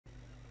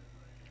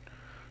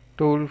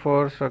tool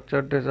for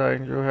structured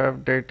design, you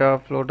have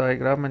data flow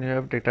diagram and you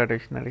have data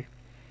dictionary.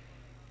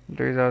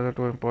 These are the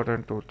two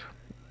important tools.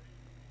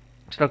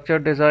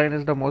 Structured design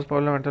is the most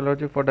popular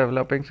methodology for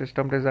developing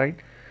system design.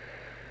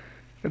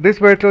 This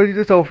methodology,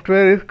 the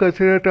software is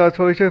considered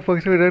transformation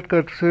function that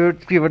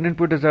considers given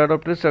input desired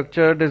output.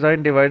 Structured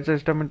design divides the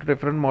system into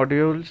different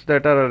modules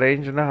that are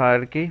arranged in a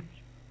hierarchy.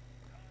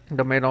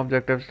 The main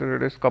objective is to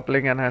reduce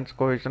coupling and hence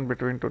cohesion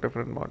between two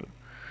different modules.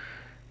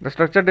 The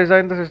structured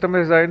design, the system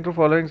is designed through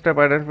following step: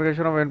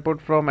 identification of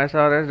input from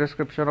SRS,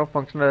 description of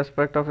functional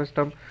aspect of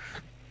system,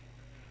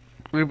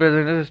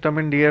 represent the system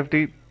in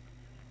DFT,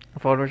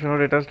 formation of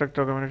data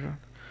structure combination.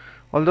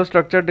 Although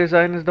structured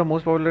design is the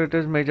most popular, it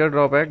is major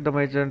drawback. The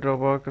major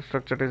drawback of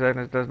structured design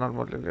is does not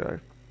modulate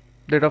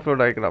data flow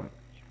diagram.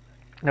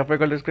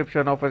 Graphical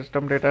description of a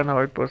system data and how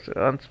it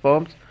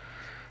transforms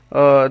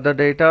the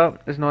data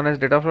is known as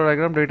data flow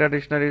diagram. Data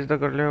dictionary is the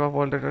collection of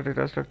all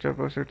data structure,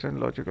 proceeds, and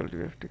logical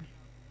DFT.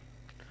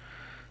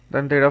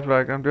 Then data flow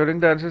diagram.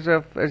 During the analysis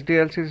of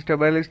SDLC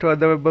system analyst or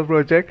other member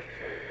project,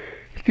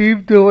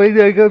 team provide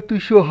diagram to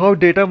show how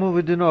data move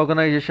within an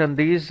organization.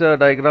 These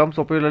diagrams,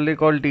 popularly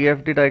called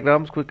DFD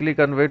diagrams, quickly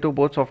convey to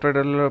both software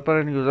developer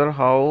and user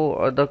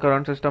how the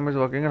current system is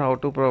working and how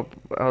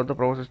the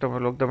pro system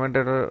will look. The main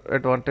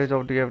advantage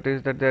of DFD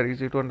is that they are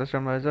easy to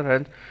understand measure,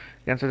 hence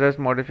can suggest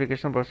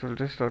modification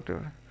possibilities.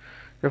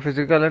 The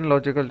physical and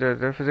logical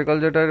data. Physical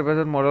data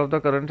represent model of the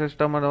current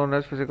system and known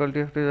as physical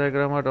DFT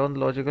diagram are drawn.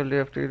 Logical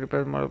DFT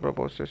represent model of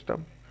proposed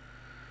system.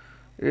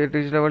 At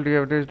each level,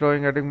 DFT is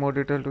drawing, adding more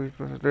detail to each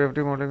process.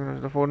 DFT modeling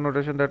is the four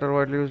notation that are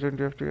widely used in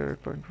DFT are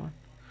 8.1.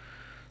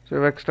 So,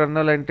 you have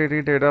external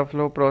entity, data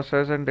flow,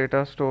 process, and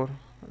data store.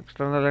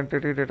 External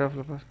entity, data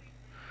flow, process.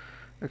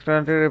 External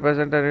entity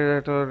represent any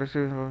data or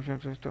receive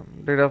information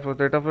system. Data flow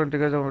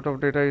indicates the amount of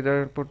data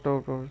either input or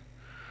output.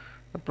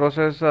 The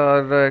process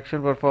are the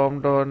action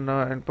performed on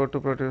input to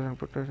produce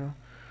input data.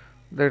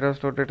 Data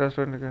store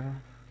indicator.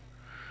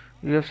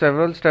 You have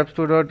several steps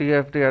to the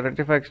DFT.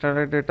 Identify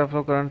external data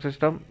flow current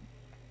system.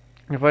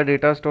 Define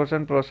data stores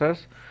and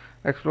process.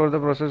 Explore the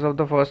process of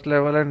the first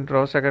level and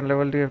draw second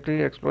level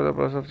DFT. Explore the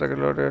process of second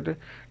level DFT.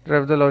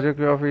 Drive the logic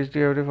view of each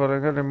DFT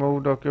following a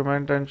remove,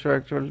 document and show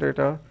actual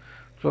data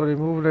flow.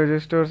 Remove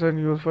registers and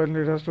use file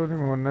data store.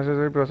 Remove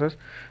unnecessary process.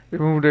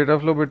 Remove data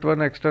flow between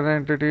external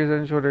entities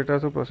and show data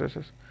to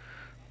processes.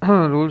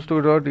 Rules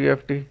to draw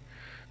DFT.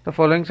 The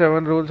following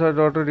 7 rules are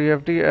drawn to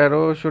DFT.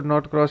 Arrow should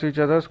not cross each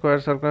other. Square,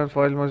 circle and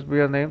file must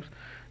be a names.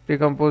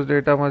 Decomposed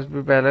data must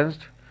be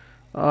balanced.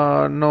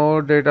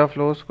 No data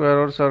flow, square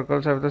or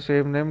circles have the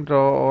same name.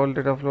 Draw all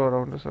data flow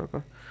around the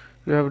circle.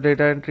 You have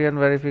data entry and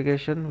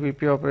verification,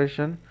 VP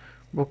operation,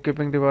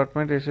 bookkeeping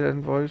department, AC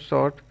invoice,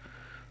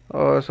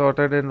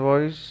 sorted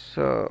invoice,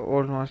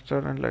 old master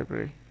and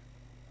library.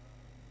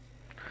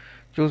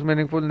 Choose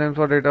meaningful names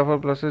for data for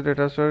process,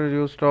 data storage.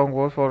 Use strong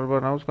words, forward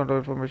pronouns, control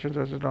information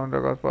such as down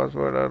records,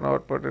 password are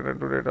not pertinent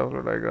to data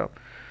flow diagram.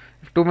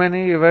 If too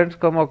many events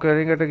come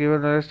occurring at a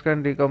given rest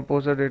can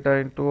decompose the data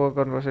into a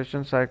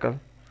conversation cycle.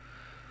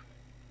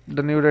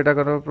 The new data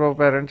control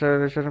parent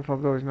generation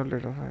from the original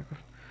data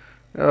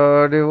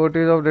cycle.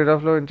 Devotees of data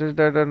flow insist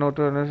that not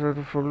to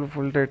understand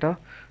full data.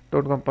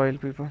 Don't compile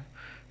people.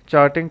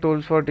 Charting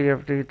tools for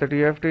DFT. The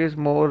DFT is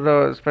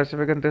more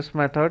specific in this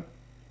method.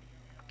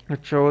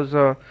 It shows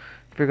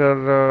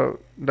figure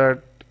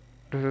that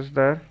this is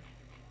there.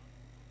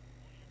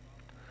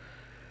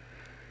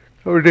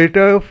 So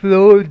data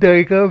flow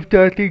diagram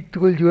charting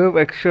tool. You have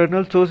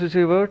external source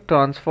receiver,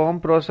 transform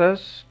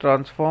process,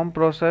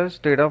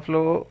 data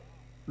flow,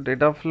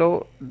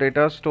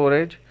 data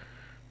storage,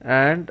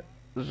 and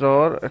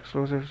XOR,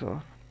 exclusive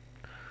XOR.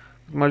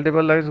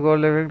 Multiple lines go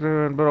living to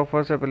remember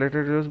offers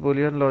ability to use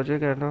Boolean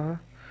logic and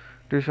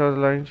to show the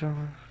lines.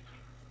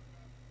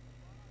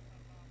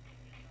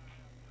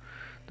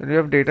 Then you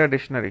have data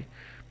dictionary.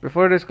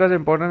 Before we discuss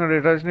important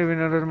data dictionary, we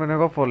know the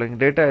meaning of following.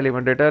 Data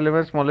element. Data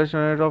element smallest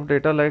unit of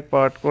data like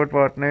part code,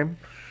 part name.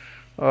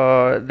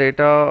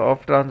 Data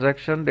of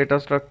transaction. Data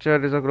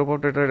structure is a group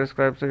of data that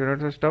describes the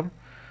unit system.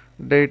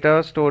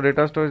 Data store is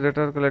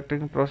data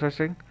collecting,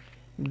 processing.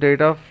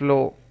 Data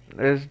flow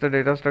is the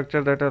data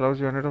structure that allows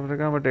unit of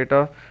data, but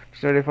data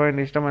to define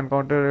system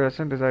encounter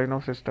relation design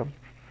of system.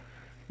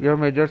 You have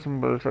major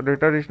symbols. So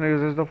data dictionary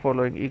uses the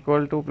following: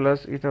 equal to,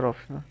 plus, either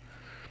optional.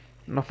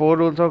 Now 4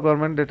 rules of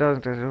government data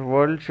synthesis.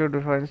 World should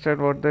instead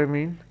what they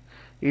mean.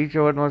 Each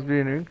word must be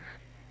unique.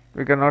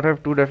 We cannot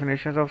have 2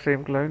 definitions of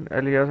same client.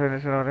 Alias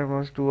and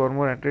synonymous 2 or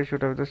more entries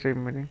should have the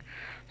same meaning.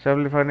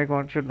 Self-defining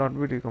one should not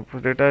be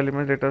decomposed. Data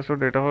elements, data store,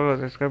 data flow,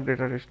 describe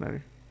data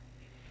dictionary.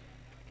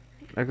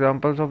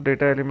 Examples of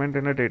data element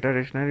in a data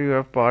dictionary: you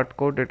have part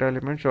code, data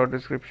element, short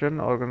description,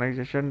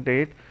 organization,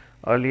 date,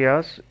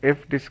 alias,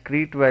 if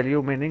discrete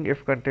value meaning,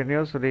 if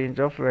continuous, range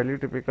of value,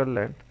 typical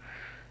length.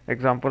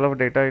 Example of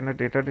data in a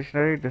data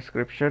dictionary: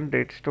 description,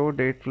 date store,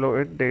 date flow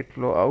in, date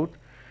flow out,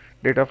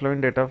 data flow in,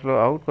 data flow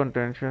out,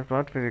 contention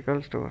not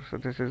physical store. So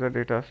this is a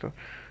data store.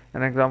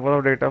 An example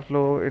of data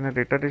flow in a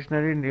data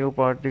dictionary: new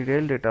part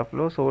detail, data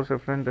flow, source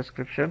reference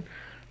description,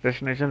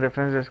 Destination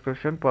reference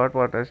description, part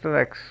tester,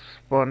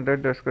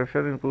 expanded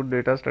description include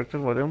data structure,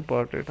 volume,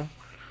 part data.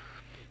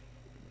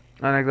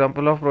 An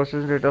example of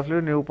process data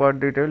flow: new part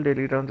detail,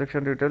 daily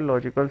transaction detail,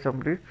 logical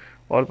summary.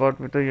 All part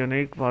with a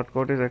unique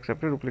barcode is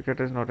accepted, duplicate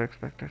is not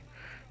expected.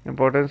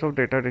 Importance of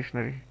data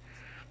dictionary.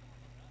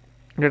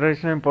 Data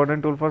dictionary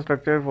important tool for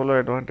structure follow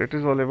advantage. It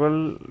is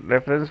valuable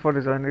reference for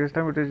designing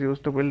system. It is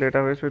used to build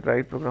database with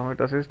right program.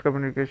 It assists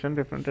communication,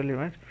 different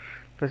elements,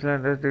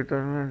 facilitates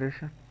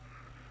determination.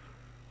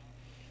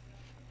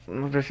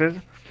 This is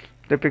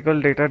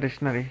typical data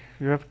dictionary.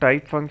 You have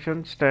type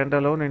function,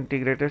 standalone,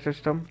 integrated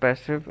system,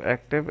 passive,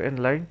 active,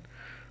 inline,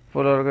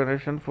 full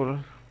organization,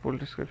 full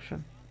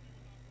description.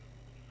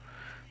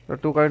 The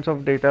two kinds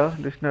of data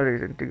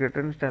dictionaries: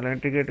 integrated and standalone.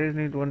 Integrated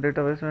need one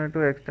database and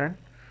to extend.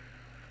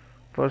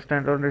 For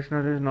standalone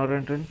dictionary is not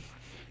entering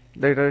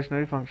data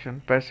dictionary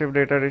function. Passive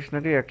data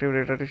dictionary, active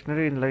data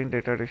dictionary, inline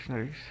data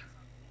dictionaries.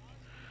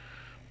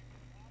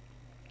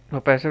 A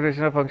passive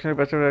dictionary function,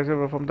 passive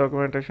dictionary perform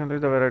documentation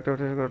with the variety of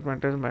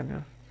documentation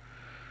manual.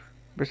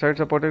 Besides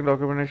supporting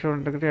documentation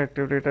integrity,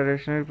 active data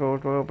dictionary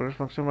provides operations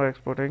function by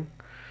exporting.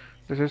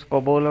 This is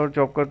COBOL or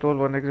Job Control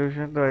One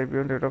Execution, the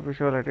IBM Data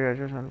Visuality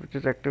Association, which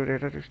is active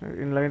data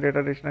dictionary. Inline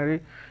data dictionary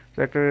is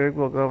active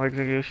program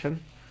execution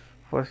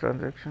for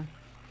transaction.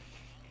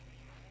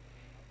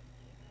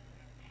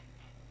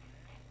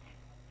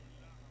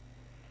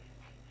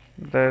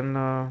 Then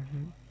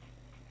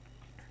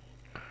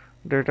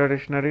data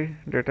dictionary,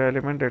 data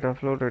element, data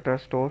flow, data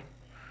store,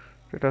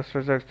 data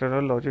structure,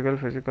 external, logical,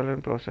 physical,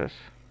 and process.